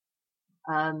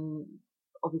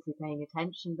 obviously paying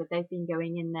attention, but they've been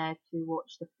going in there to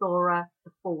watch the flora,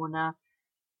 the fauna,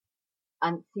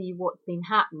 and see what's been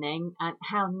happening and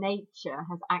how nature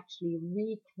has actually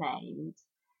reclaimed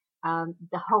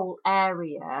the whole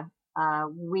area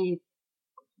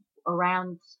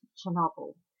around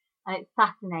Chernobyl. And it's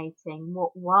fascinating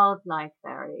what wildlife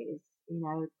there is,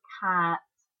 cats,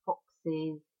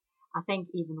 foxes, I think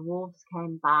even wolves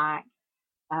came back,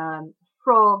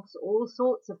 frogs, all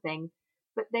sorts of things,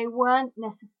 but they weren't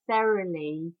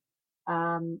necessarily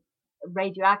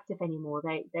radioactive anymore.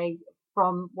 They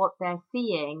from what they're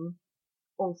seeing,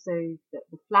 also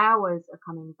the flowers are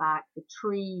coming back, the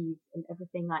trees and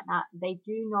everything like that, they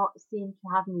do not seem to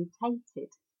have mutated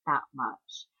that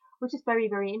much, which is very,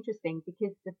 very interesting,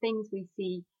 because the things we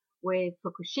see with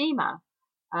Fukushima,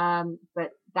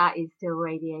 but that is still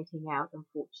radiating out,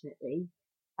 unfortunately.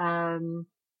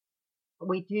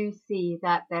 We do see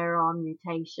that there are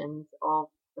mutations of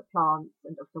the plants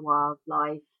and of the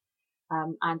wildlife,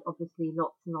 and obviously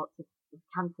lots and lots of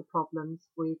cancer problems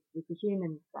with the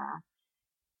humans there.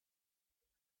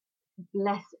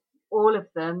 Bless all of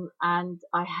them, and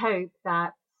I hope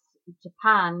that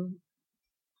Japan,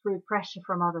 through pressure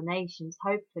from other nations,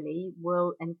 hopefully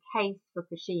will encase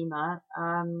Fukushima,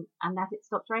 and that it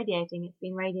stops radiating. It's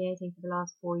been radiating for the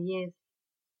last 4 years.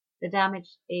 The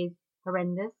damage is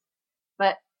horrendous,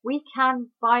 but we can,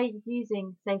 by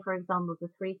using, say for example, the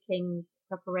Three Kings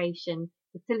preparation,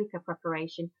 the silica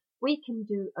preparation, we can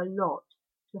do a lot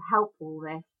to help all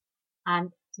this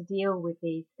and to deal with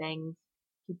these things,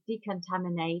 to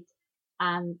decontaminate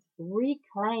and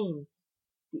reclaim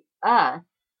the earth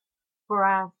for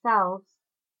ourselves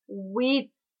with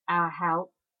our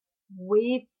help,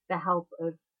 with the help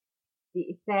of the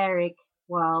etheric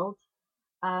world,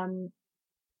 and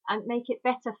make it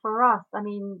better for us. I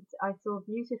mean, I saw a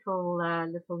beautiful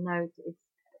little note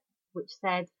which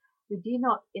said, we do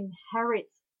not inherit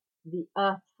the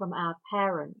earth from our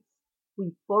parents,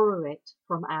 we borrow it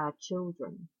from our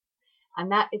children.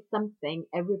 And that is something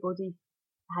everybody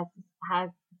has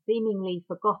seemingly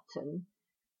forgotten,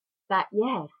 that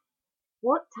yes,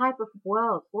 what type of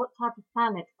world, what type of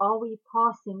planet are we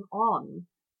passing on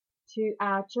to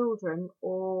our children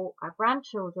or our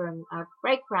grandchildren, our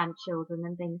great-grandchildren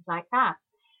and things like that.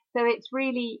 So it's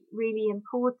really, really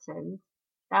important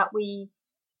that we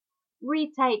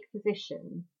retake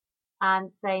position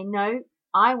and say, no,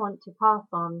 I want to pass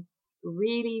on a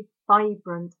really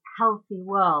vibrant, healthy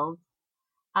world,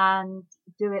 and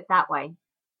do it that way.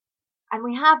 And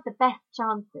we have the best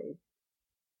chances.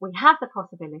 We have the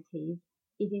possibilities.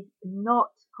 It is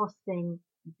not costing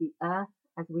the earth,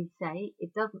 as we say.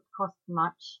 It doesn't cost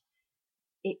much.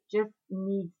 It just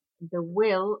needs the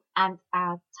will and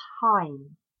our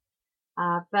time.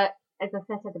 But as I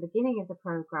said at the beginning of the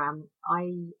program,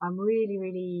 I'm really,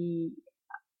 really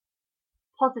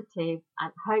positive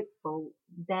and hopeful.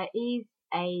 There is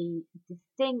a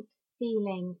distinct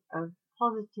feeling of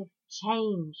positive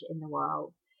change in the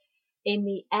world, in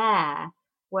the air,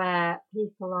 where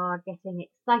people are getting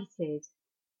excited.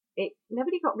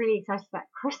 Nobody got really excited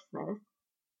about Christmas.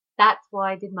 That's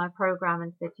why I did my program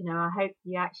and said, I hope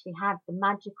you actually had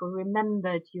you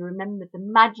remembered the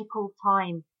magical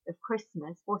time of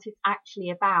Christmas, what it's actually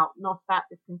about, not about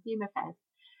the consumer fest.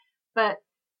 But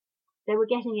they were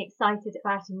getting excited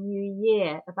about a new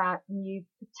year, about new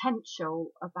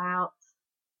potential, about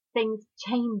things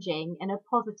changing in a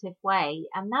positive way.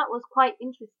 And that was quite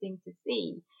interesting to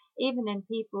see, even in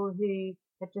people who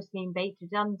had just been made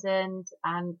redundant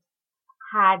and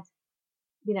had,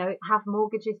 have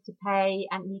mortgages to pay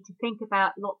and need to think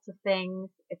about lots of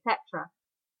things, etc.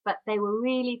 But they were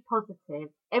really positive.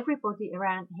 Everybody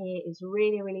around here is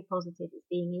really, really positive. It's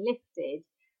being lifted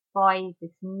by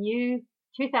this new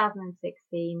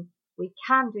 2016. We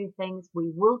can do things.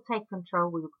 We will take control.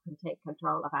 We can take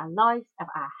control of our lives, of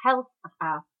our health, of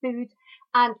our food,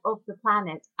 and of the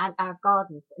planet and our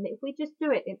gardens. And if we just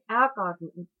do it in our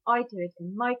garden, and I do it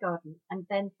in my garden, and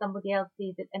then somebody else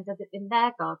sees it and does it in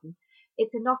their garden,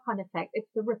 it's a knock-on effect.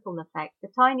 It's the ripple effect. The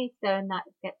tiny stone that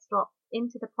gets dropped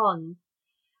into the pond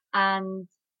and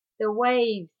the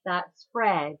waves that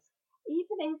spread,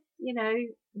 even if,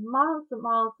 miles and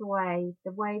miles away,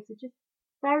 the waves are just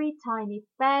very tiny,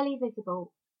 barely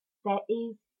visible, there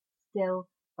is still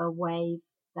a wave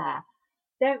there.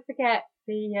 Don't forget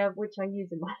which I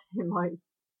use in my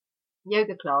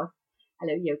yoga class.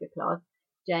 Hello, yoga class.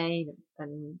 Jane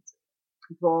and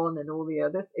Ron and all the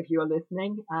others, if you're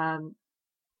listening,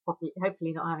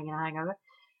 hopefully not having a hangover,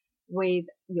 with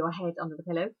your head under the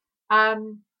pillow.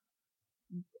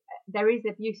 There is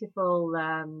a beautiful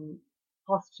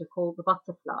posture called the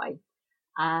butterfly.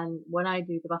 And when I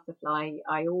do the butterfly,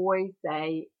 I always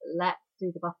say, let's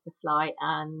do the butterfly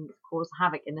and cause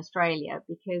havoc in Australia,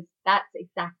 because that's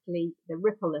exactly the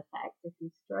ripple effect. If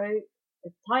you throw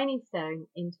a tiny stone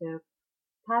into a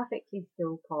perfectly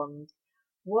still pond,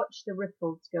 watch the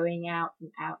ripples going out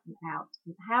and out and out.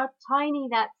 And how tiny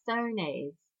that stone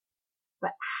is,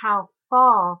 but how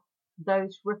far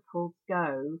those ripples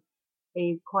go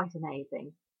is quite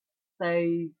amazing.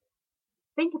 So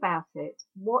think about it.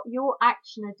 What your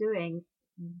action are doing,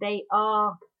 they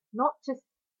are not just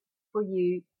for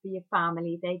you, for your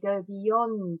family. They go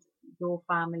beyond your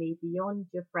family, beyond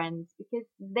your friends, because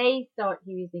they start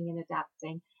using and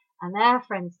adapting, and their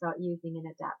friends start using and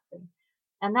adapting.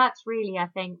 And that's really, I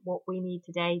think, what we need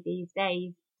today, these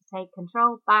days, to take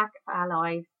control back of our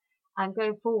lives and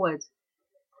go forward.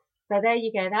 So there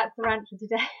you go. That's the rant for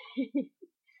today.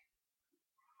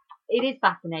 It is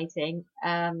fascinating.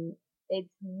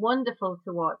 It's wonderful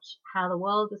to watch how the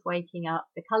world is waking up.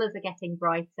 The colours are getting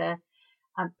brighter,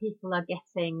 and people are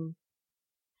getting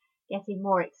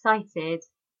more excited,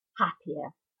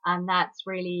 happier, and that's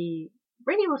really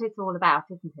what it's all about,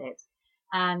 isn't it?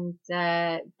 And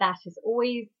that is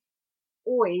always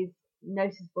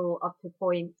noticeable up to a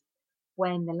point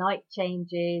when the light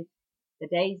changes. The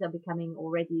days are becoming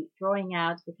already drawing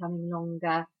out, becoming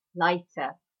longer,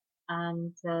 lighter.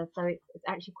 And so it's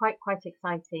actually quite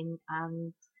exciting,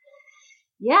 and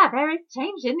yeah, there is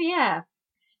change in the air.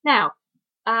 Now,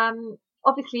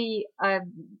 obviously,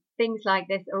 things like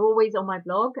this are always on my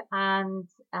blog, and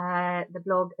the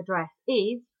blog address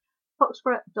is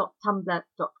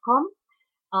foxtrot.tumblr.com.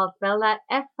 I'll spell that: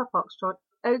 F for Foxtrot,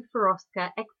 O for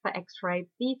Oscar, X for X-ray,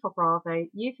 B for Bravo,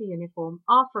 U for Uniform,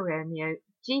 R for Romeo,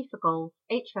 G for Golf,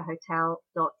 H for Hotel,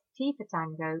 T for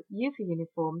Tango, U for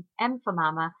Uniform, M for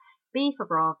Mama, B for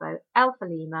Bravo, L for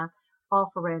Lima, R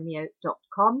for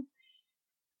Romeo.com,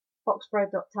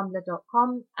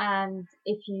 foxtrot.tumblr.com. And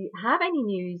if you have any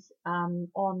news on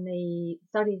the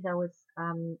studies I was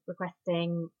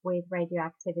requesting with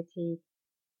radioactivity,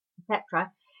 etc.,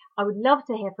 I would love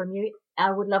to hear from you.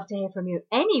 I would love to hear from you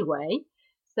anyway.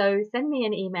 So send me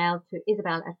an email to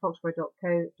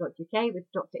isabel@foxtrot.co.uk with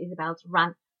Dr. Isabel's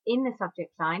rant in the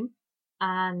subject line,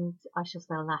 and I shall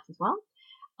spell that as well.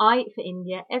 I for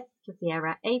India, S for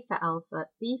Sierra, A for Alpha,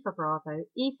 B for Bravo,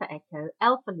 E for Echo,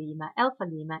 L for Lima,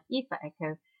 E for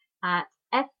Echo, at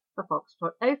F for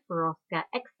Foxtrot, O for Oscar,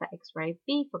 X for X-ray,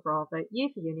 B for Bravo, U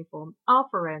for Uniform, R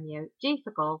for Romeo, G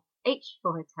for Golf, H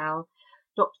for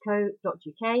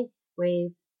Hotel.co.uk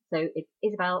with, so it's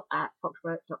Isabel at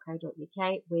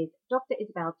foxtrot.co.uk with Dr.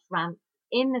 Isabel's rant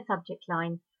in the subject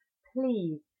line,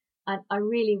 please. And I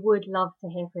really would love to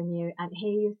hear from you and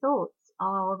hear your thoughts.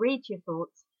 I'll read your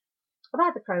thoughts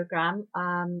about the program,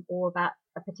 or about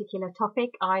a particular topic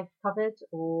I've covered,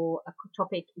 or a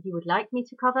topic you would like me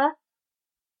to cover.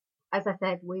 As I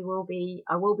said, I will be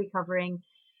covering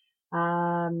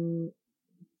some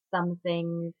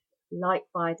things like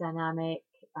biodynamic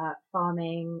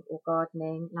farming or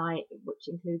gardening, which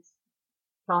includes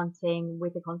planting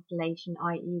with the constellation,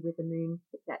 i.e. with the moon,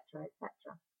 etc., etc.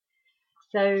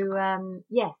 So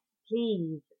yes,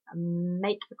 please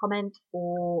make a comment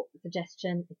or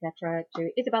suggestion, etc.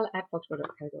 to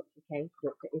isabella@foxborough.co.uk,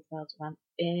 Dr. Isabel Durant,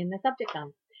 in the subject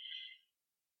line.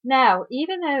 Now,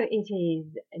 even though it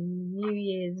is New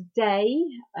Year's Day,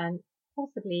 and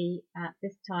possibly at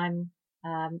this time,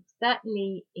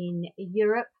 certainly in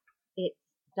Europe, it's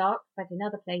dark, but in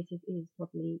other places it is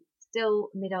probably still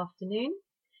mid-afternoon.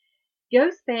 Go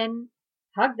spin,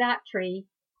 hug that tree,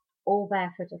 all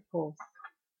barefoot, of course,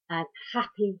 and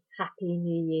happy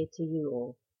New Year to you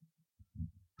all.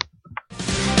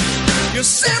 You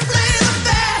simply